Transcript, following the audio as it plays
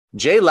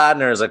Jay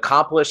Ladner is an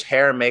accomplished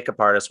hair and makeup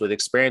artist with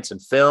experience in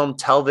film,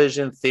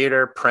 television,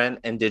 theater, print,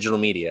 and digital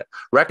media.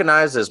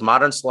 Recognized as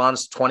Modern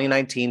Salon's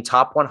 2019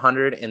 Top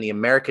 100 and the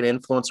American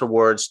Influencer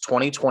Awards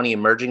 2020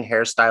 Emerging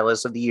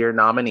Hairstylist of the Year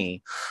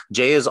nominee,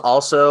 Jay is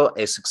also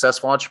a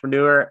successful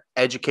entrepreneur,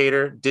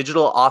 educator,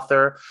 digital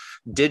author,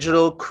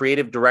 digital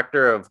creative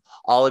director of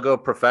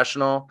Oligo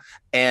Professionnel,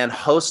 and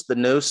hosts the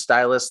No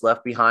Stylist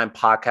Left Behind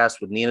podcast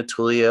with Nina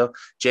Tulio.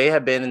 Jay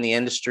had been in the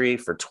industry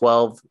for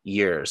 12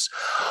 years.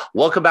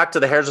 Welcome back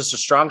to the Hairdresser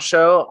Strong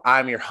show.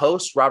 I'm your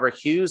host, Robert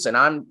Hughes, and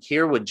I'm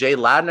here with Jay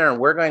Ladner,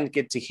 and we're going to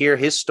get to hear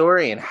his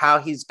story and how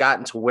he's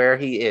gotten to where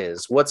he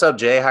is. What's up,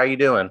 Jay? How are you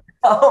doing?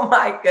 Oh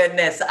my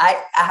goodness.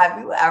 I have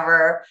you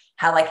ever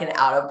had like an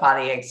out of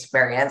body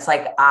experience?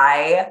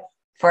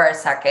 For a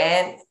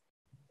second,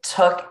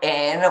 took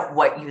in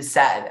what you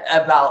said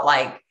about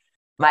like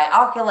my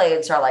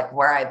accolades or like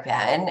where I've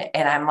been.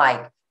 And I'm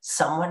like,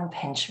 someone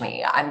pinch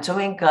me. I'm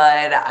doing good.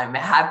 I'm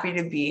happy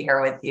to be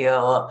here with you.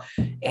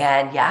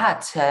 And yeah,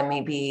 to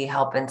maybe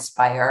help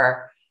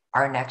inspire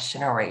our next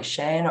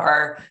generation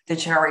or the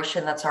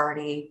generation that's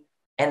already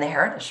in the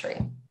hair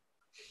industry.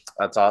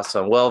 That's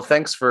awesome. Well,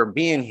 thanks for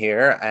being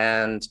here.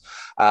 And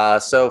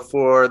so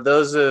for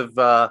those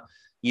of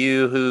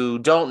you who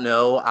don't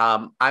know,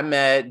 I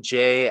met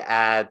Jay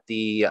at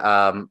the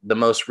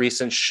most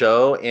recent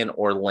show in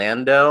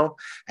Orlando,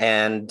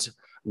 and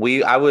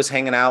I was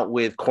hanging out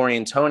with Corey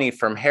and Tony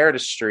from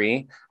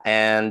Hairdresser,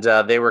 and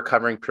they were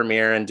covering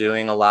Premiere and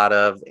doing a lot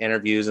of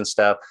interviews and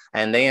stuff.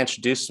 And they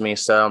introduced me,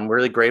 so I'm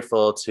really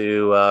grateful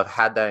to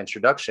had that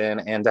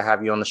introduction and to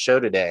have you on the show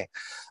today.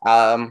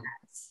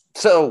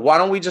 So why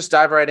don't we just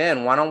dive right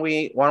in? Why don't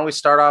we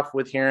start off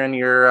with hearing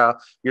your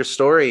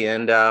story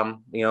and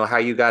how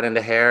you got into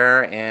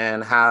hair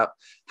and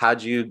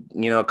how'd you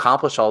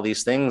accomplish all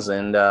these things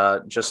in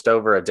just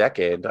over a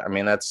decade? I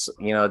mean, that's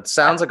it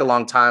sounds like a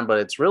long time, but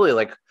it's really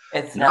like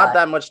It's not not.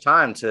 that much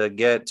time to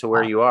get to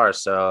where you are.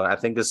 So I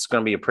think this is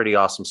going to be a pretty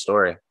awesome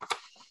story.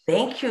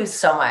 Thank you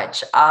so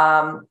much.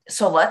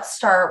 So let's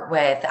start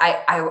with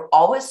I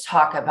always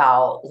talk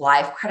about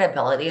life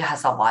credibility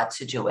has a lot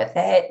to do with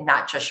it,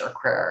 not just your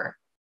career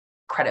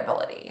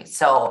credibility.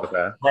 So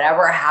Okay.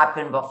 whatever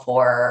happened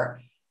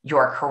before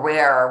your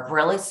career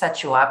really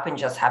sets you up and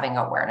just having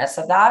awareness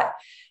of that.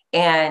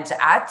 And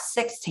at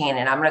 16,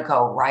 and I'm going to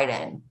go right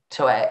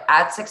into it,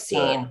 at Good.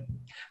 16,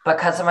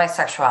 because of my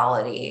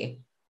sexuality,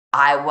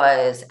 I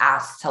was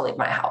asked to leave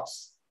my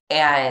house.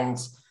 And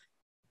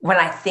when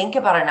I think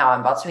about it now, I'm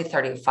about to be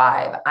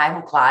 35.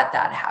 I'm glad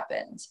that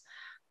happened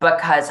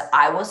because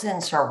I was in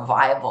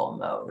survival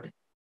mode.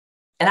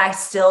 And I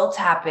still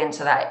tap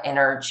into that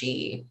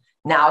energy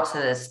now to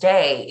this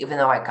day, even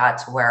though I got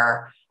to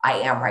where I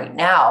am right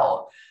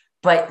now.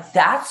 But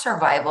that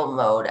survival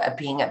mode of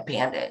being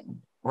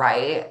abandoned,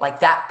 right? Like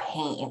that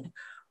pain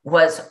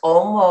was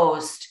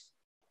almost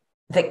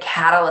the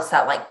catalyst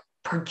that like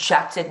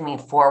projected me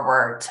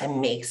forward to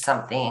make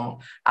something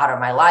out of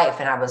my life.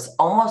 And I was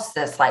almost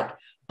this like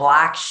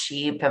black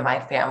sheep in my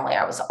family.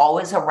 I was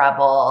always a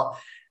rebel,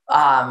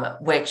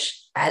 which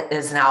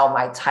is now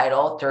my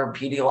title through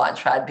Beauty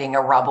Launchpad, being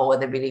a rebel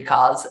with a beauty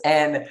cause.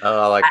 And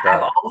Oh, I like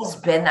I've that. always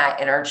been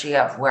that energy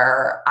of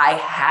where I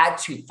had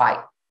to fight.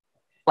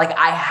 Like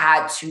I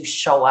had to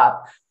show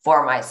up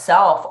for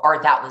myself,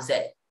 or that was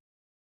it.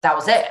 That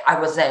was it. I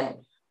wasn't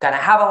going to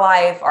have a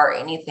life or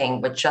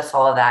anything, but just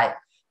all of that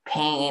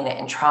pain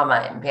and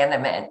trauma and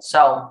abandonment.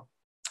 So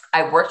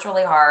I worked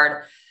really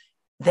hard.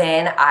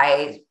 Then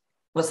I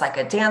was like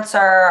a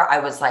dancer. I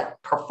was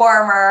like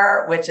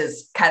performer, which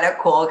is kind of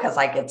cool because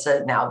I get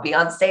to now be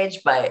on stage,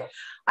 but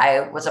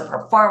I was a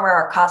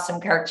performer, a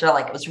costume character.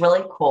 Like it was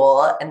really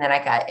cool. And then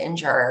I got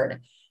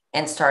injured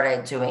and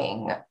started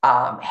doing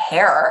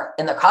hair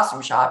in the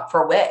costume shop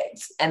for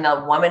wigs. And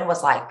the woman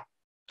was like,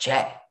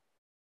 Jay,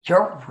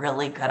 you're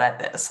really good at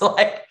this.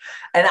 Like,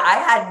 and I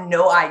had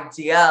no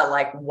idea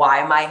like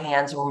why my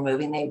hands were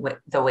moving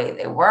the way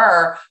they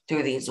were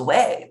through these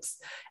wigs.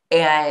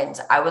 And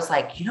I was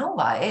like, you know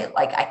what?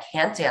 Like, I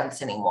can't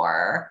dance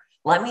anymore.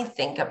 Let me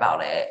think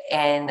about it.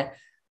 And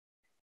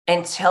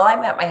until I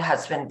met my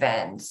husband,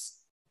 Vince,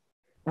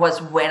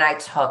 was when I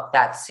took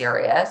that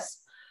serious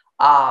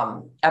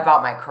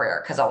about my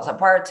career because I was a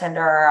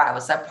bartender. I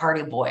was a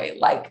party boy.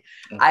 Like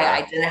Okay.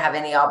 I didn't have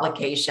any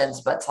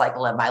obligations but to like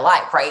live my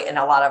life. Right. And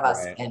a lot of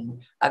us Right.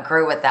 can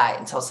agree with that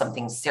until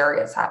something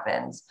serious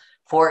happens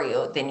for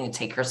you, then you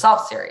take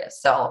yourself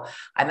serious. So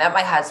I met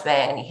my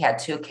husband. He had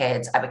 2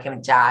 kids. I became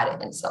a dad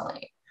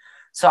instantly.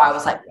 So I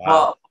was like, Wow.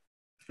 whoa,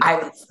 I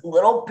have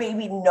little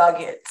baby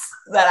nuggets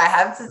that I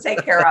have to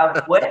take care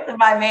of with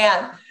my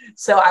man.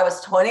 So I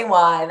was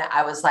 21.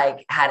 I was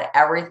like, had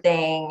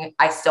everything.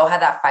 I still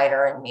had that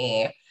fighter in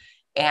me.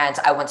 And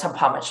I went to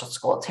Palm Mitchell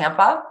School at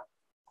Tampa.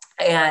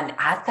 And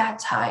at that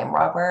time,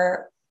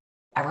 Robert,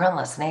 everyone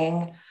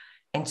listening,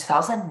 in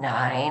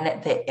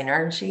 2009, the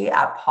energy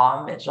at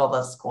Palm Mitchell,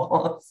 the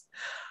schools,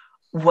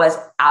 was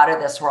out of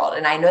this world.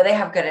 And I know they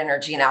have good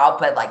energy now,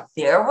 but like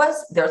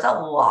there's a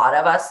lot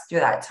of us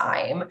through that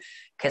time.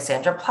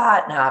 Cassandra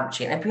Platinum,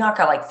 Gina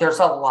Bianca, like there's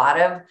a lot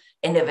of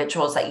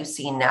individuals that you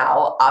see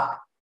now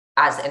up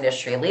as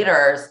industry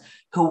leaders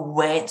who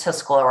went to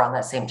school around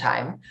that same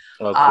time.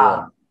 Oh,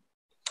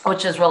 cool.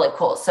 Which is really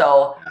cool.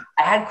 So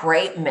I had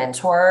great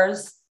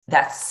mentors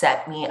that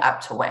set me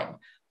up to win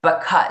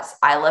because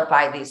I live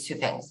by these two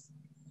things.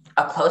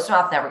 A closed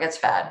mouth never gets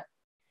fed,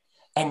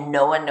 and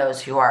no one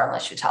knows who you are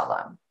unless you tell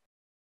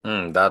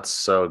them. That's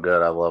so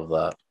good. I love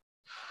that.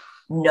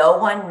 No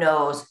one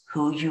knows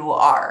who you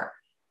are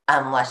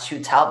unless you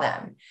tell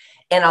them.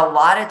 And a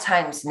lot of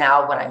times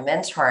now when I'm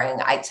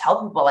mentoring, I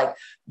tell people like,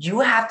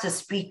 you have to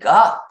speak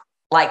up.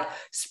 Like,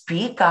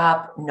 speak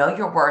up, know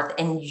your worth,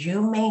 and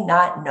you may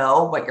not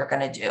know what you're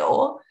going to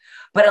do,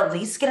 but at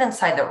least get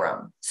inside the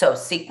room. So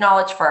seek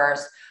knowledge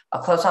first. A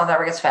closed mouth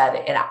never gets fed.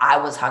 And I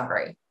was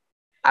hungry.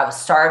 I was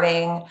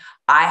starving.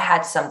 I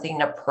had something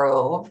to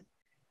prove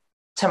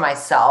to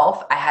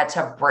myself. I had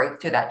to break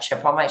through that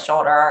chip on my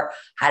shoulder.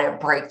 I had to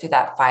break through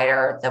that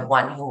fighter, the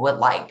one who would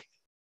like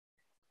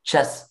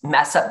just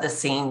mess up the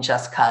scene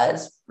just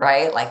cause,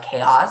 right? Like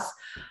chaos.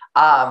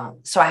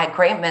 So I had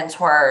great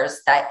mentors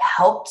that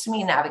helped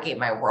me navigate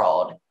my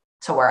world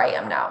to where I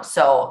am now.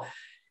 So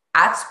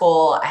at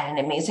school, I had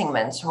an amazing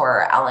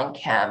mentor, Alan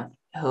Kemp,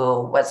 who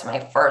was my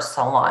first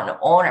salon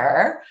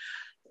owner.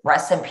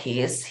 Rest in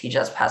peace. He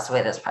just passed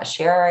away this past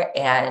year.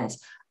 And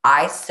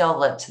I still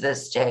live to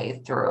this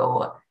day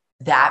through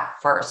that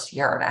first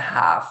year and a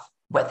half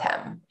with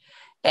him.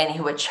 And he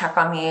would check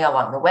on me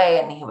along the way.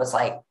 And he was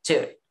like,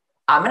 dude,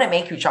 I'm going to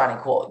make you Johnny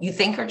Cool. You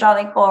think you're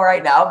Johnny Cool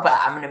right now, but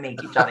I'm going to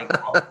make you Johnny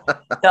Cool.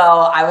 So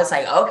I was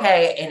like,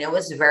 okay. And it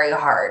was very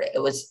hard.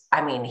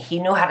 He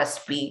knew how to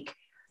speak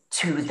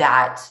to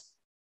that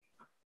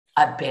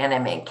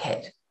abandonment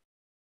kid.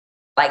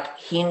 Like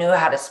he knew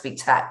how to speak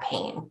to that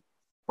pain.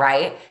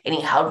 Right. And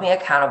he held me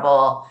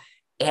accountable.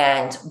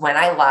 And when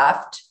I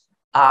left,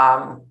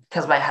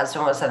 because my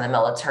husband was in the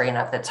military and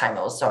at the time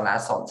it was so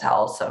national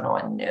tell, so no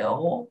one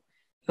knew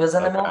he was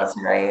in the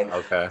military.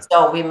 Okay.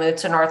 So we moved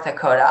to North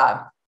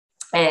Dakota,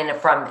 and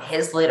from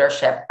his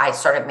leadership, I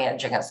started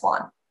managing a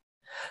salon.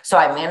 So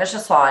I managed a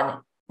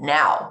salon.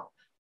 Now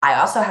I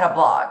also had a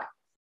blog.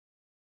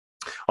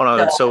 Oh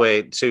no. So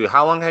wait,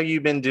 how long have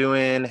you been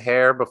doing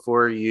hair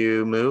before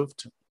you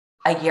moved?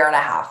 A year and a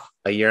half.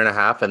 A year and a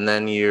half. And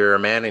then you're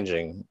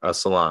managing a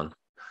salon.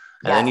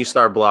 And Yes. then you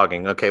start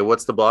blogging. Okay.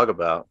 What's the blog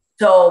about?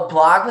 So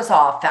blog was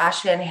all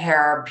fashion,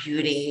 hair,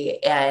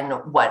 beauty.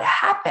 And what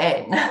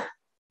happened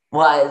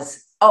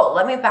was,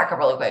 let me back up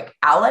really quick.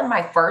 Alan,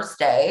 my first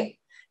day,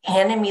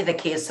 handed me the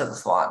keys to the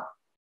salon.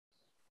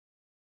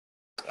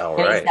 All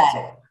and right. He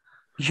said,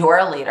 you're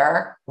a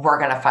leader. We're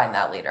going to find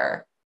that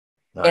leader.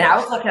 Nice. And I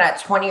was looking at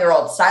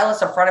 20-year-old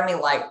Silas in front of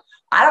me like,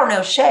 I don't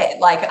know shit.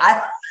 Like,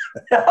 I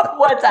don't know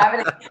what's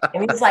happening.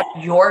 And he's like,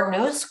 you're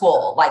new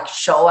school. Like,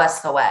 show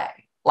us the way.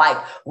 Like,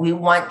 we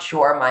want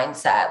your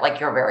mindset. Like,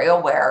 you're very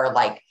aware.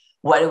 Like,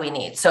 what do we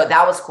need? So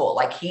that was cool.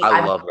 Like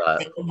I love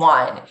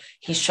that.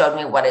 He showed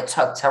me what it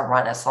took to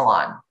run a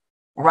salon.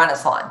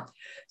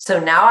 So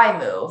now I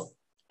move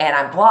and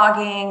I'm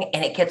blogging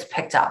and it gets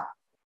picked up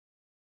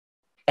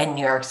in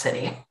New York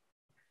City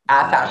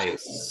at Fashion.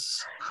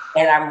 Nice.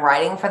 And I'm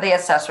writing for the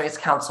Accessories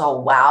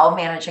Council while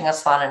managing a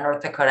salon in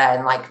North Dakota.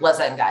 And like,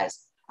 listen, guys,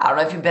 I don't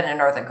know if you've been in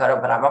North Dakota,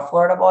 but I'm a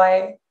Florida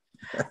boy.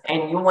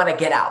 And you want to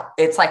get out.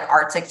 It's like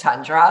Arctic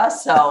tundra.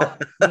 So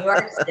New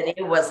York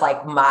City was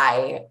like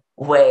my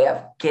way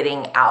of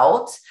getting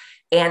out.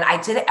 And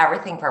I did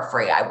everything for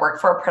free. I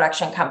worked for a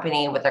production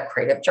company with a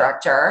creative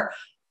director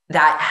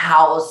that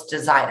housed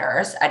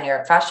designers at New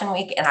York Fashion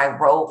Week. And I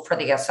wrote for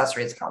the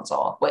Accessories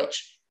Council,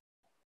 which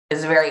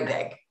is very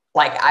big.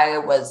 Like I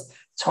was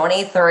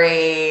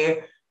 23,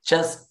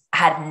 just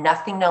had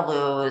nothing to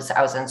lose.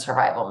 I was in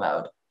survival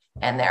mode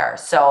in there.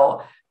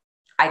 So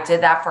I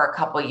did that for a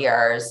couple of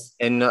years.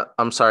 And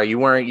I'm sorry, you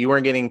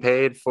weren't getting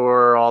paid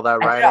for all that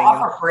writing? I did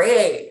it all for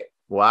free.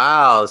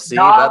 Wow. See,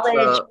 knowledge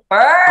that's a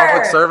first.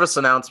 Public service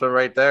announcement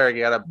right there.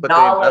 You got to put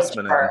the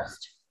investment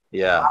first. in.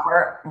 Yeah.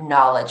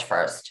 Knowledge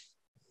first.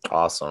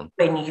 Awesome.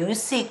 When you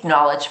seek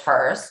knowledge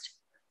first,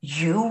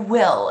 you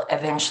will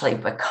eventually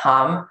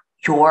become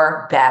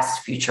your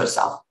best future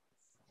self.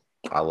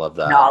 I love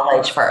that.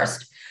 Knowledge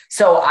first.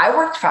 So I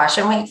worked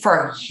Fashion Week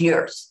for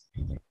years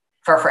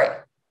for free.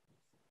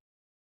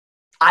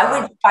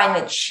 I would find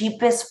the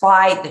cheapest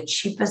flight, the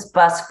cheapest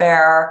bus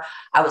fare.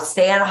 I would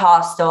stay in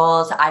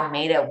hostels. I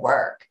made it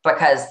work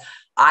because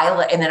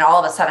and then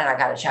all of a sudden I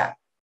got a check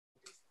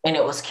and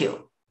it was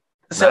cute.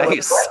 So nice. It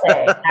was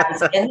worth it. I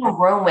was in the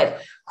room with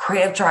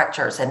creative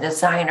directors and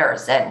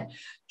designers and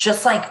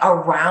just like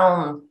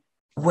around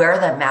where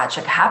the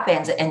magic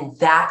happens. And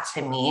that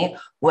to me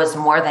was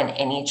more than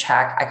any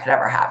check I could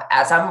ever have.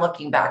 As I'm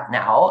looking back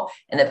now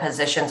in the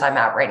positions I'm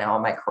at right now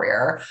in my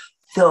career,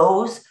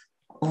 those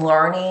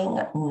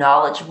learning,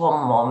 knowledgeable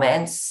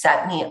moments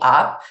set me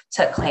up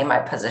to claim my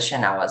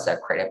position now as a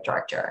creative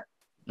director.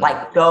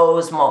 Like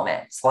those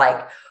moments,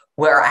 like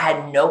where I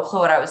had no clue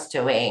what I was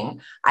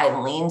doing. I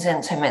leaned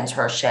into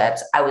mentorships.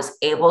 I was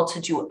able to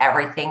do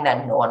everything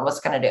that no one was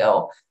going to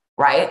do,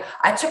 right?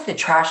 I took the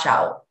trash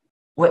out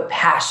with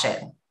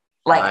passion.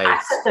 Like I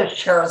Nice. put those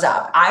chairs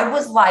up. I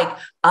was like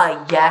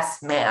a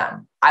yes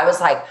man. I was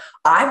like,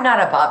 I'm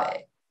not above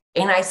it.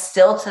 And I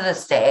still to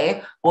this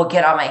day will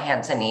get on my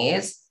hands and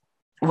knees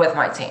with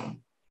my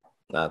team.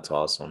 That's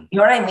awesome. You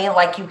know what I mean?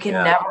 Like you can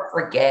Yeah. never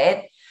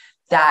forget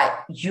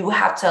that you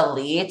have to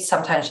lead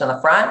sometimes from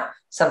the front,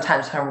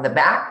 sometimes from the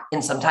back,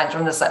 and sometimes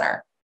from the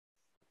center,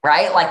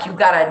 right? Like you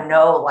got to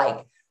know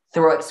like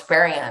through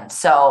experience.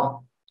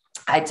 So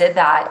I did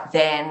that.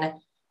 Then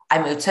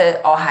I moved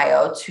to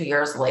Ohio 2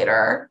 years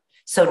later.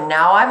 So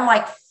now I'm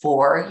like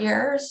 4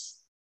 years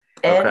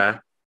in, Okay.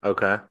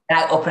 Okay. and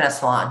I open a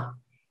salon.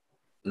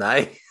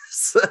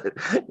 Nice.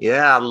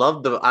 Yeah, I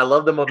love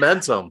the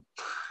momentum.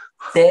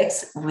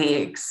 6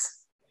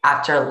 weeks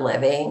after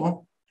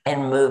living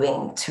and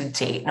moving to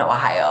Dayton,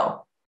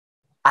 Ohio,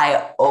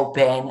 I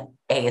open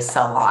a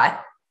salon.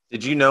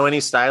 Did you know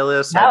any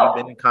stylists? Have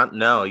you been No, in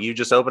No, you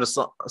just opened a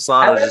salon.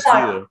 I It was would have just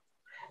thought you.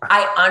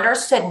 I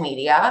understood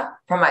media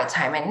from my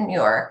time in New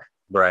York.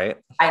 Right.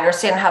 I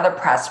understand how the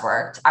press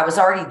worked. I was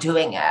already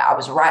doing it. I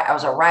was a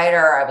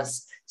writer. I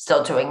was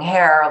still doing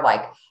hair.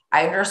 Like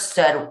I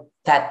understood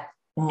that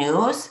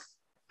news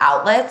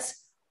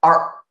outlets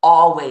are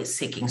always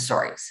seeking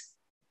stories.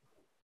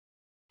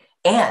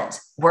 And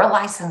we're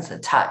licensed to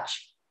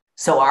touch.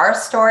 So our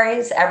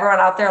stories, everyone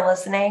out there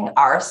listening,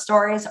 our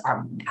stories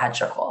are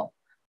magical.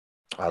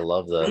 I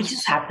love We this.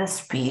 just have to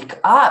speak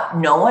up.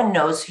 No one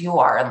knows who you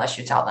are unless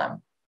you tell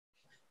them.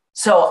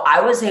 So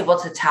I was able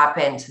to tap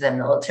into the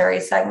military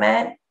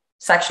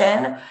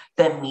section,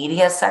 the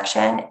media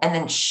section, and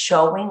then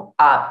showing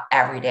up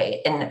every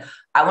day. And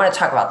I want to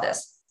talk about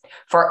this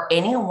for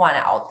anyone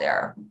out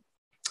there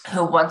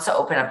who wants to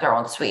open up their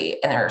own suite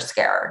and they're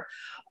scared,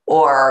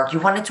 or you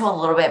want to do a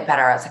little bit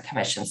better as a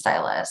commission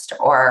stylist,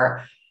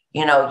 or,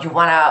 you know, you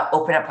want to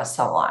open up a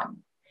salon.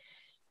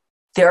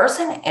 There's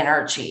an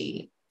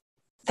energy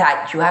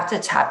that you have to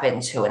tap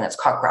into, and it's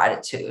called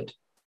gratitude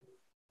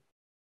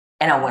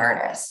and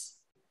awareness.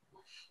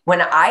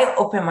 When I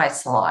opened my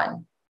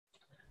salon,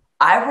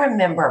 I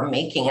remember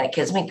making, and it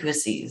gives me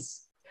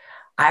goosies,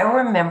 I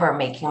remember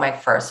making my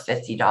first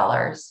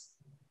 $50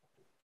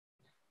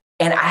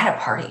 and I had a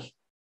party.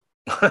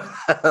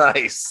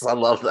 Nice. I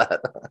love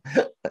that.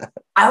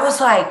 I was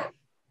like,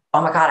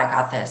 oh my God, I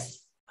got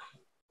this.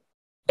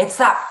 It's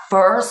that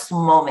first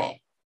moment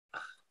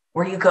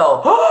where you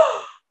go,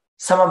 oh,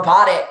 someone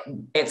bought it,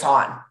 it's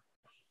on.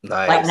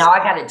 Like Nice. now I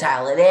got to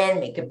dial it in,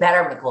 make it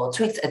better, make little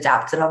tweaks,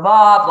 adapt and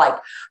evolve. Like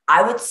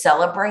I would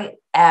celebrate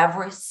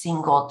every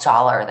single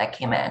dollar that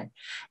came in.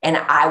 And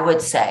I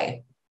would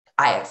say,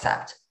 I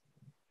accept.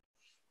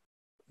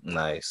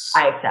 Nice.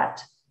 I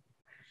accept.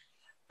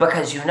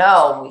 Because, you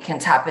know, we can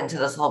tap into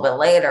this a little bit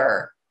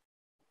later.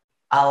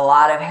 A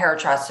lot of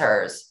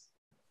hairdressers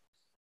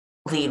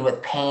lead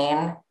with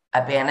pain,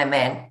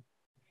 abandonment,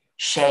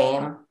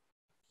 shame,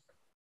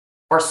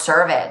 or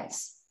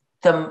servants.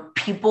 The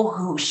people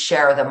who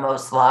share the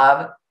most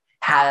love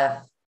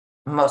have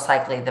most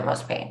likely the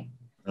most pain.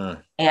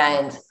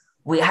 And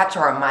we have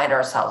to remind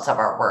ourselves of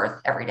our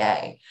worth every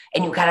day.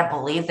 And you got to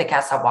believe the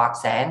guest that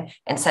walks in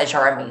and says,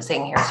 you're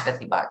amazing. Here's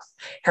 $50.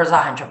 Here's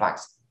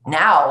 $100.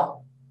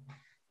 Now,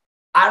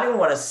 I don't even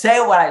want to say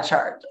what I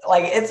charge.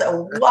 Like it's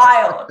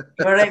wild.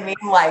 You know what I mean?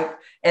 Like,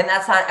 and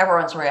that's not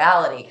everyone's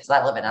reality because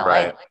I live in LA.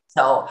 Right.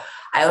 So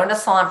I owned a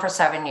salon for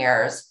 7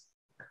 years,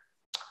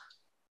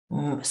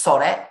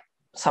 sold it,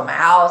 sold my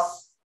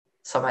house,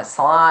 sold my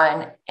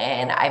salon,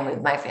 and I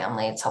moved my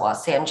family to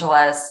Los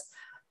Angeles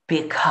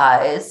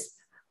because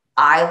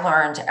I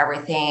learned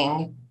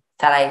everything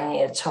that I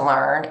needed to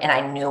learn. And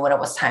I knew when it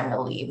was time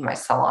to leave my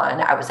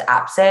salon. I was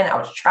absent. I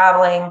was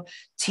traveling,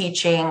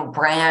 teaching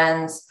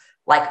brands.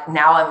 Like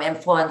now I'm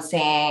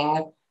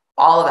influencing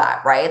all of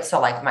that, right? So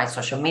like my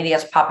social media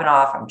is popping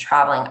off. I'm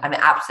traveling. I'm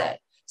absent.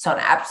 So an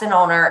absent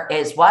owner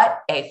is what?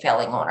 A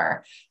failing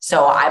owner.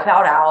 So I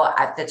bowed out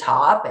at the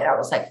top and I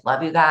was like,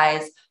 love you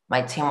guys.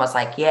 My team was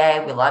like,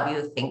 yay, we love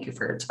you. Thank you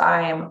for your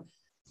time.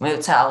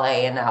 Moved to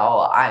LA and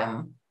now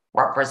I'm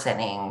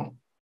representing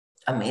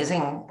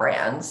amazing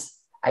brands.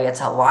 I get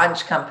to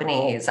launch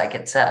companies. I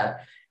get to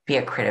be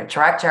a creative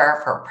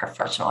director for a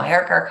professional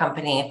hair care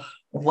company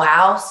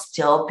while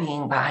still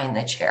being behind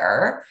the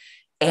chair.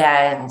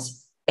 And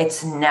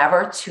it's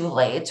never too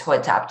late to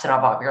adapt and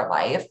evolve your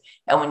life.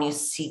 And when you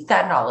seek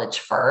that knowledge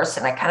first,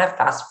 and I kind of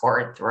fast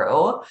forward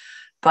through,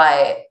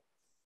 but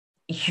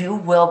you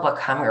will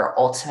become your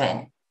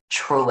ultimate,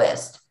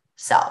 truest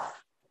self.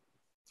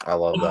 I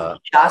love that.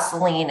 Just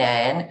lean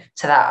in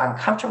to that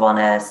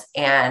uncomfortableness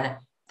and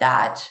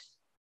that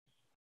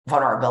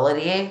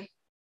vulnerability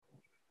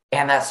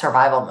and that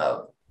survival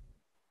mode.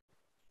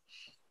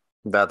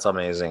 That's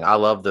amazing. I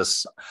love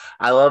this.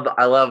 I love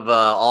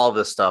all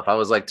this stuff. I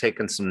was like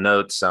taking some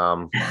notes.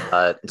 Some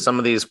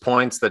of these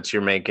points that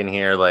you're making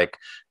here, like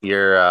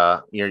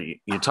you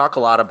talk a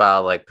lot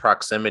about like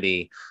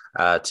proximity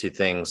to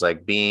things,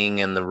 like being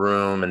in the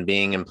room and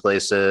being in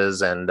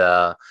places, and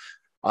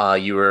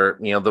you were,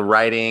 the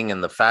writing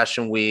and the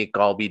fashion week,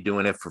 I'll be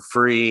doing it for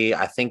free.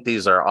 I think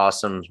these are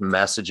awesome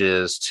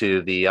messages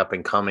to the up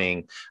and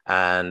coming,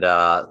 and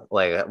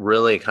like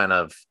really kind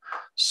of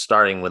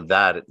starting with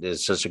that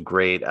is just a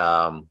great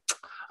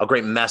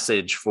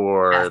message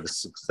for Yes. the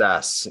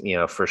success,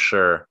 for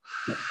sure.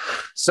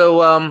 So,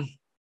 well,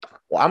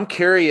 I'm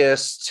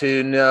curious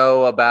to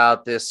know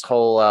about this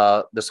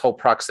whole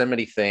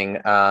proximity thing.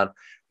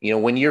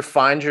 When you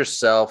find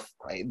yourself,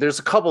 there's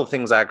a couple of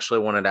things I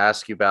actually wanted to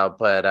ask you about,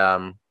 but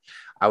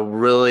I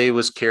really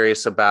was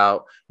curious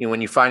about,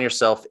 when you find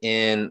yourself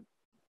in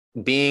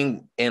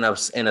being in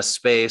a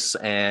space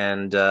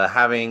and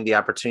having the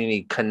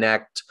opportunity to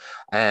connect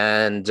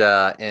and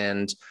I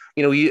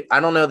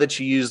don't know that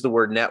you use the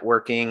word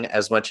networking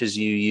as much as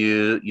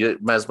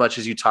as much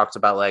as you talked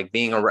about like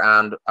being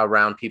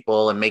around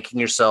people and making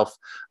yourself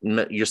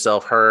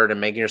heard and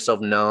making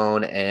yourself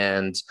known.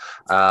 And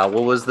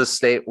what was the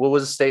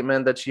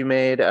statement that you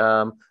made?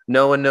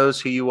 No one knows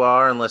who you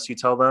are unless you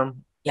tell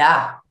them.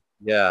 Yeah.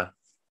 Yeah.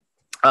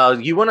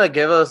 You want to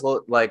give us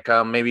like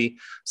maybe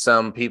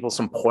some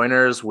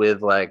pointers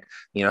with like,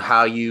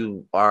 how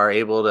you are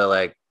able to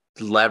like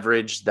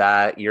leverage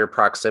that your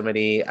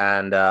proximity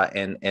and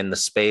the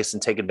space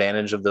and take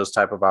advantage of those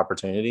type of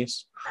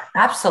opportunities?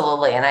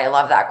 Absolutely. And I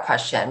love that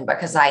question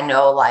because I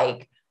know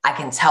like I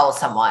can tell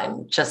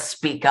someone just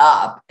speak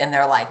up and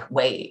they're like,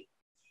 wait,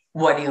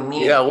 what do you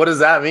mean? Yeah, what does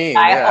that mean?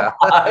 Yeah.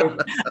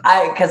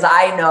 Because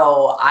I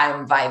know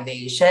I'm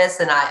vivacious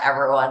and not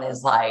everyone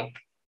is like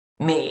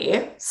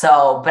me.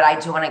 So, but I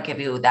do want to give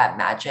you that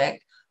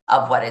magic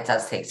of what it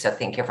does take. So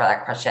thank you for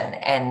that question.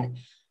 And,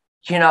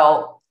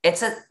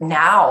 it's a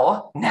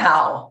now,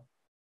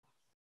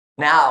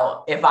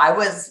 if I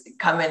was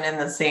coming in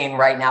the scene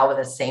right now with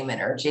the same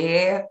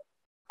energy,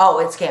 oh,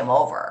 it's game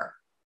over.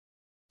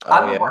 Oh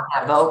I'm yeah. more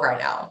at Vogue right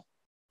now.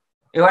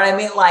 You know what I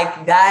mean?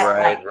 Like that,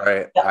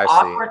 Right. the I see.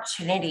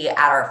 opportunity at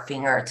our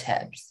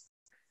fingertips,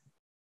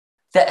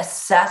 the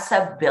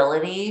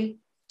accessibility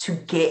to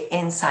get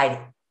inside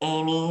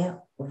any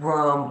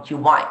room you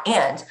want.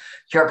 And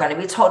you're going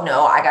to be told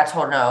no. I got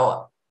told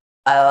no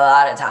a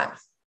lot of times.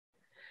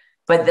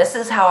 But this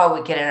is how I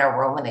would get in a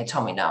room when they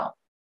told me no.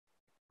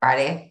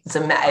 Ready? It's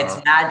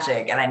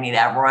magic, and I need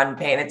everyone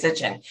paying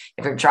attention.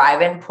 If you're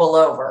driving, pull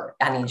over.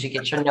 I need you to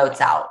get your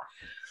notes out.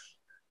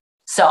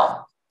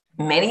 So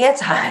many a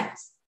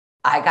times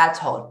I got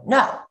told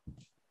no.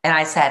 And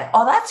I said,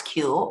 oh, that's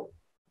cute.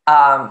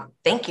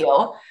 Thank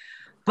you.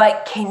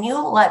 But can you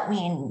let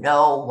me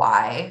know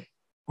why?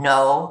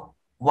 No,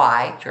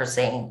 why you're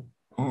saying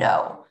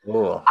no.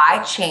 Cool.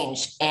 I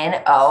changed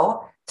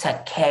N-O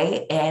to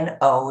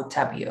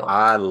K-N-O-W.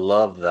 I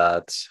love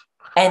that.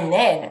 And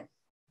then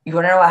you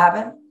want to know what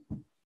happened?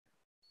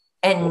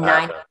 And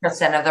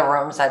 90% of the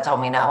rooms that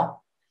told me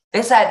no,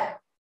 they said,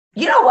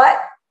 you know what?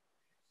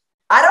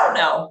 I don't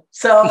know.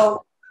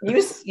 So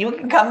you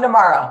can come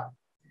tomorrow.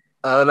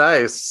 Oh,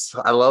 nice.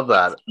 I love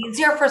that. It's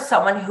easier for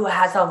someone who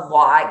has a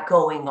lot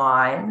going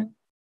on,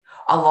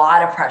 a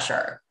lot of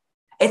pressure.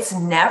 It's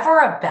never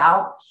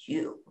about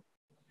you.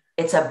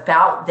 It's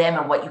about them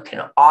and what you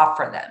can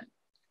offer them.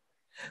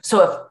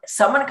 So if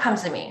someone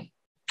comes to me,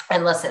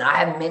 and listen, I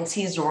have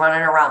mentees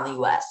running around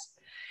the US.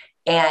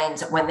 And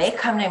when they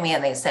come to me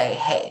and they say,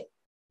 hey,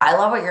 I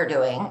love what you're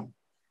doing,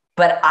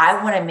 but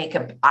I want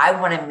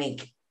to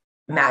make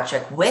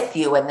magic with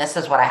you. And this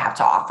is what I have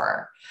to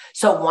offer.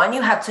 So one,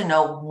 you have to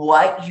know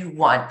what you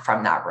want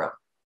from that room.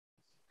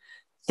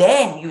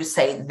 Then you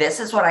say, this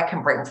is what I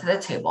can bring to the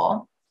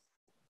table.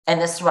 And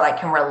this is what I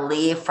can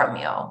relieve from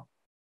you.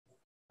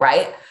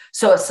 Right?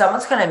 So if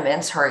someone's going to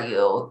mentor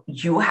you,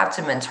 you have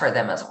to mentor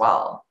them as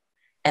well.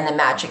 And the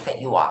magic that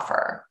you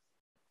offer.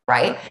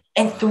 Right?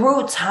 And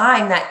through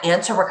time, that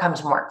answer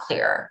becomes more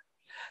clear.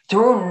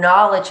 Through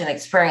knowledge and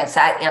experience,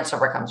 that answer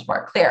becomes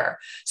more clear.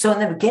 So in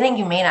the beginning,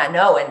 you may not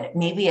know. And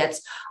maybe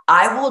it's,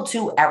 I will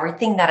do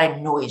everything that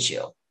annoys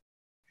you.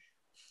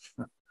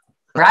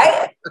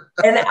 Right?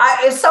 And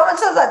if someone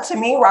says that to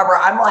me, Robert,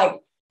 I'm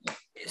like,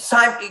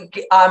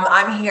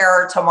 I'm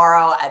here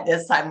tomorrow at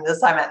this time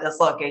at this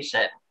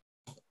location.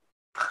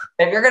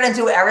 If you're going to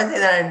do everything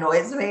that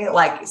annoys me,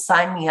 like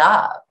sign me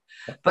up.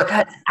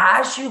 Because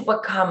as you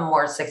become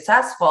more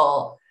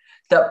successful,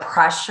 the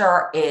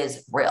pressure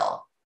is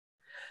real.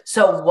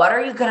 So what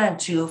are you going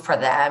to do for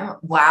them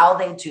while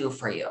they do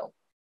for you?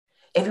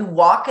 If you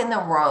walk in the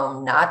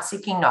room not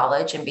seeking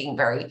knowledge and being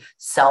very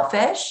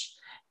selfish,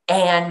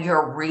 and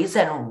your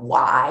reason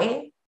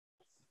why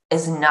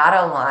is not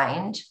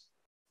aligned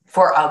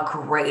for a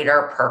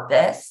greater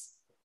purpose,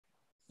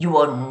 you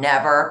will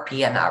never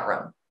be in that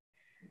room.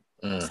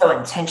 So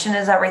intention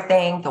is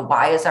everything. The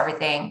why is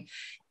everything.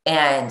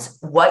 And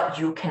what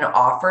you can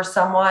offer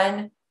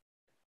someone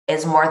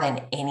is more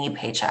than any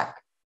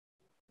paycheck.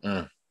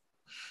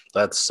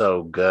 That's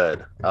so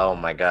good. Oh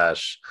my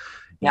gosh.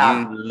 You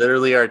Yeah.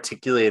 literally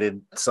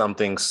articulated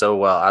something so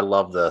well. I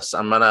love this.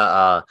 We're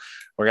gonna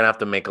have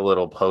to make a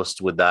little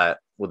post with that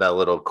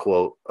little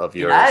quote of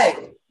yours. Yeah.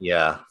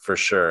 Yeah, for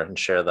sure. And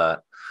share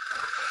that.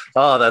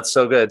 Oh, that's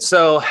so good.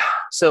 So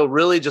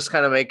really just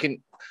kind of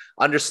making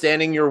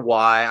understanding your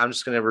why. I'm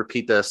just going to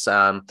repeat this.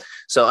 So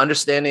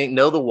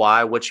know the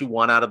why, what you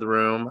want out of the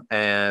room,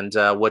 and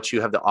what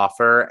you have to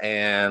offer,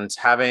 and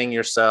having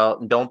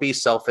yourself. Don't be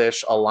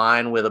selfish.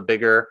 Align with a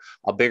bigger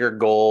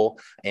goal,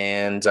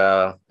 and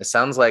it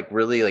sounds like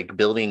really like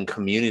building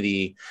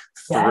community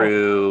Yeah.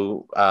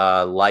 through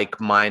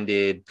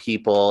like-minded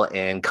people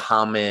and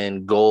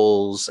common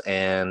goals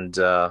and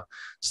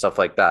stuff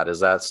like that. Does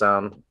that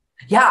sound?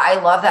 Yeah, I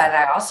love that. And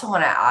I also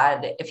want to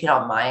add, if you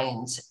don't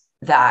mind,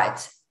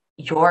 that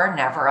you're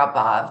never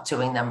above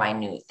doing the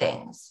minute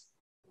things.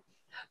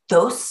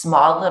 Those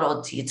small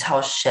little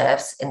detail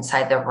shifts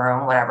inside the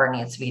room, whatever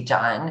needs to be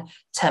done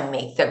to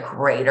make the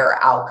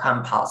greater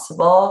outcome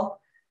possible,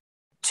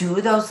 do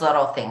those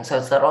little things.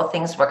 Those little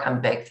things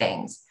become big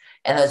things,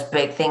 and those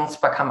big things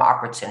become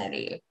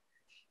opportunity.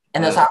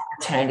 And those Mm.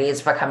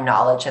 opportunities become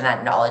knowledge, and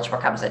that knowledge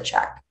becomes a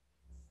check.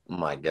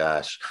 My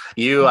gosh.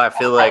 I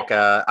feel like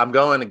I'm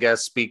going to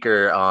guest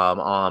speaker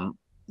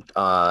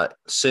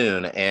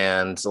soon,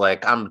 and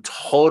like I'm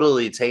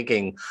totally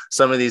taking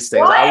some of these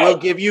things. I will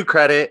What? give you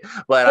credit,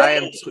 but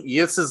Please.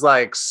 this is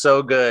like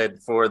so good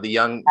for the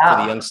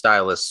Yeah. young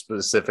stylists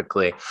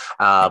specifically.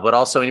 But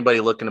also anybody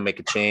looking to make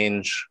a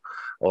change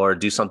or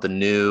do something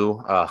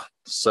new.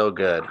 So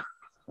good.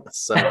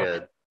 So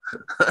good.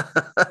 It's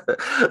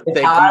how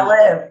Thank I you.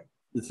 live.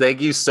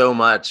 Thank you so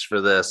much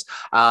for this.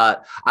 I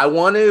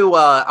want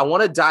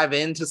to dive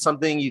into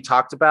something you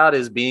talked about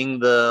as being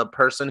the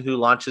person who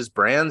launches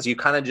brands. You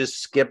kind of just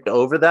skipped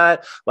over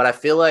that, but I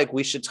feel like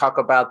we should talk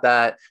about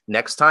that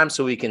next time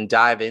so we can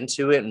dive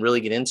into it and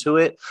really get into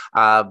it.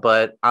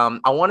 But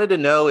I wanted to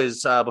know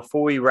is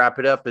before we wrap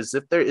it up, is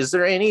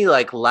there any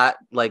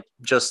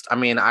I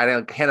mean,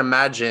 can't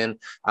imagine.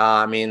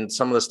 I mean,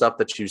 some of the stuff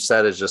that you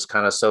said is just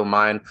kind of so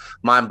mind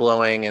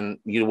blowing, and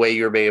the way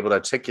you're able to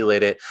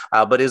articulate it.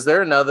 But is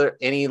there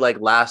any like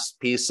last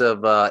piece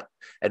of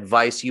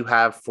advice you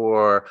have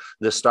for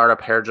the startup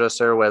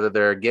hairdresser, whether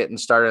they're getting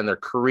started in their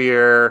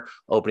career,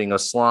 opening a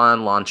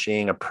salon,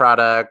 launching a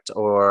product,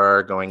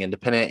 or going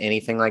independent,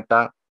 anything like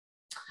that?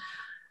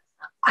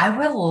 I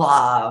would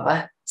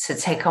love to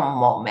take a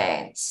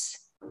moment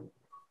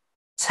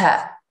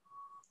to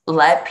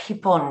let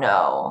people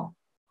know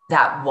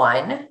that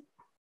one,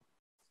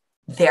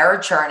 their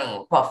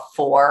journey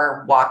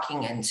before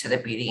walking into the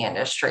beauty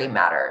industry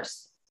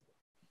matters.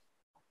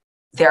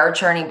 Their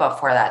journey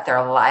before that,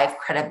 their life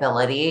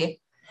credibility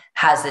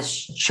has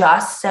this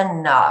just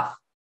enough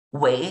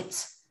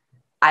weight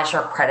as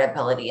your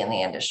credibility in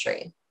the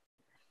industry.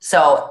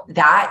 So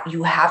that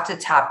you have to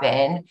tap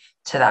in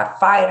to that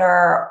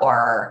fighter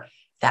or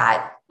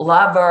that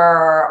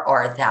lover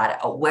or that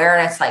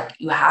awareness. Like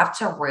you have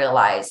to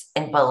realize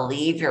and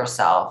believe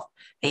yourself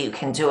that you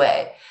can do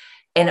it.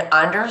 And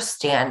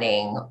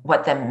understanding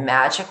what the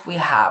magic we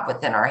have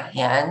within our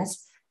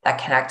hands that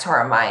connect to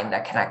our mind,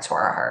 that connect to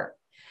our heart,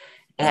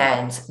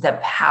 and the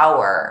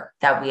power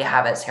that we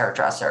have as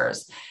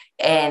hairdressers,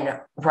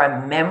 and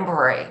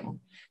remembering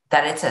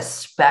that it's a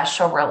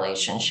special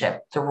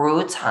relationship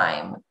through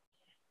time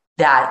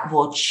that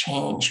will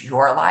change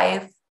your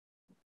life,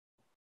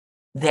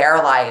 their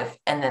life,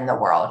 and then the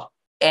world.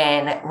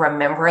 And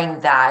remembering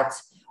that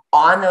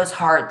on those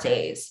hard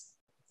days,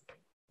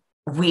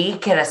 we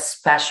get a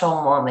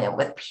special moment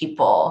with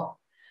people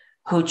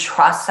who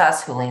trust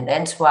us, who lean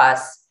into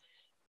us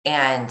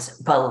and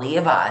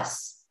believe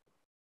us.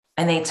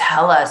 And they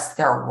tell us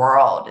their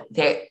world.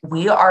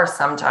 We are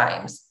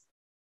sometimes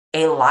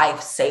a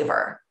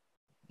lifesaver,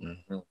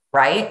 mm-hmm.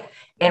 right?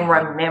 And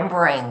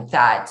remembering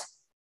that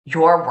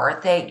you're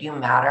worth it, you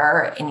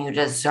matter, and you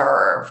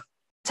deserve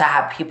to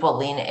have people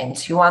lean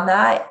into you on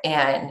that,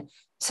 and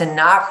to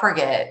not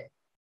forget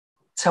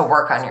to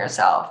work on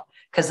yourself.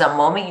 Because the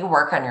moment you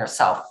work on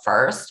yourself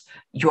first,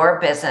 your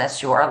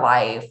business, your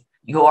life,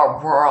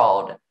 your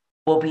world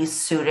will be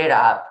suited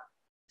up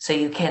so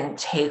you can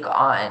take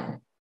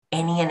on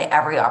any and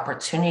every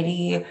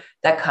opportunity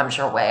that comes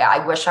your way.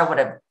 I wish I would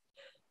have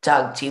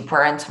dug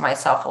deeper into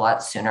myself a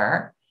lot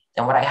sooner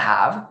than what I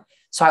have.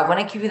 So I want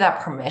to give you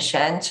that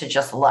permission to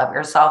just love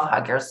yourself,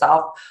 hug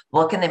yourself,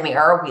 look in the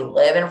mirror. We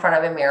live in front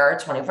of a mirror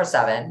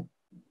 24/7.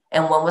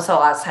 And when was the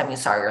last time you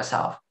saw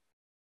yourself?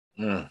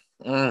 So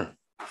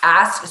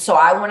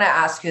I want to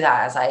ask you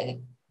that as I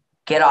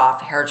get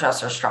off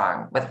Hairdresser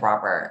Strong with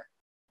Robert.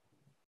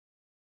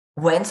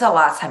 When's the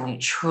last time you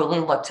truly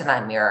looked in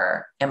that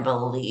mirror and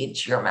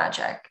believed your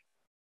magic?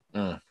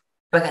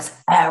 Because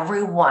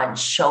everyone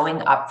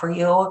showing up for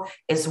you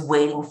is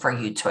waiting for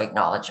you to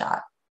acknowledge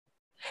that.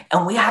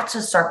 And we have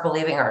to start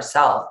believing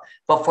ourselves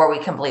before we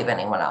can believe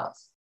anyone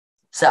else.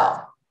 So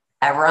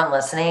everyone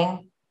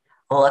listening,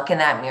 look in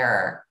that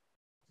mirror.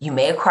 You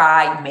may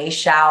cry, you may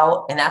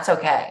shout, and that's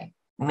okay.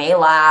 You may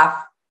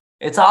laugh.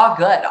 It's all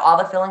good. All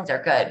the feelings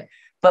are good.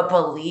 but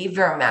believe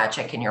your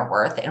magic and your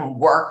worth and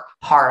work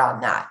hard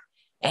on that.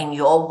 And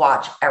you'll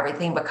watch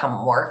everything become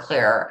more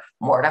clear,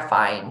 more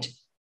defined,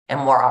 and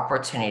more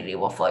opportunity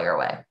will flow your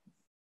way.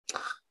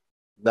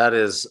 That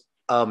is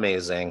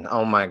amazing.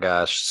 Oh my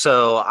gosh.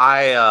 So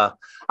I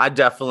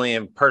definitely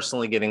am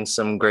personally getting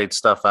some great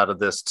stuff out of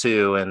this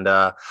too. And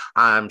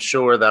I'm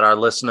sure that our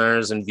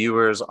listeners and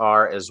viewers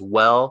are as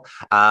well.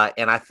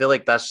 And I feel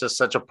like that's just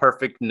such a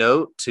perfect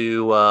note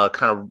to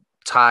kind of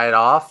tie it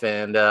off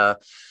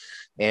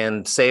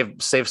and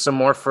save some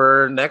more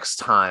for next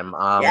time.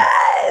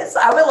 Yes,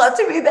 I would love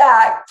to be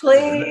back,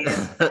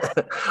 please.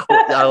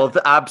 Well,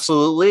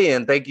 absolutely.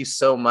 And thank you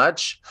so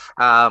much.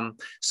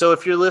 So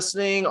if you're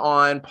listening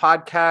on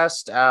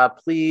podcast,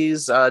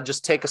 please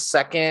just take a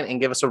second and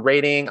give us a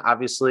rating.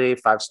 Obviously,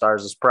 5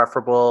 stars is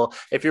preferable.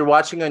 If you're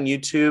watching on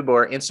YouTube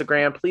or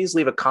Instagram, please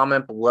leave a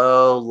comment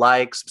below,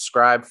 like,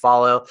 subscribe,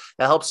 follow.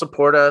 That helps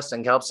support us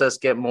and helps us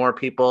get more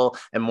people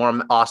and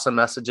more awesome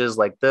messages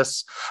like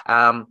this.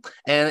 And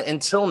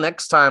until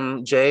next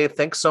time, Jay,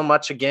 thanks so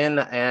much again.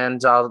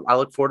 And I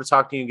look forward to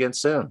talking to you again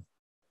soon.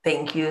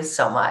 Thank you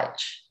so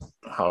much.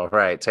 All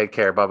right. Take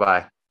care.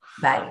 Bye-bye.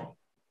 Bye.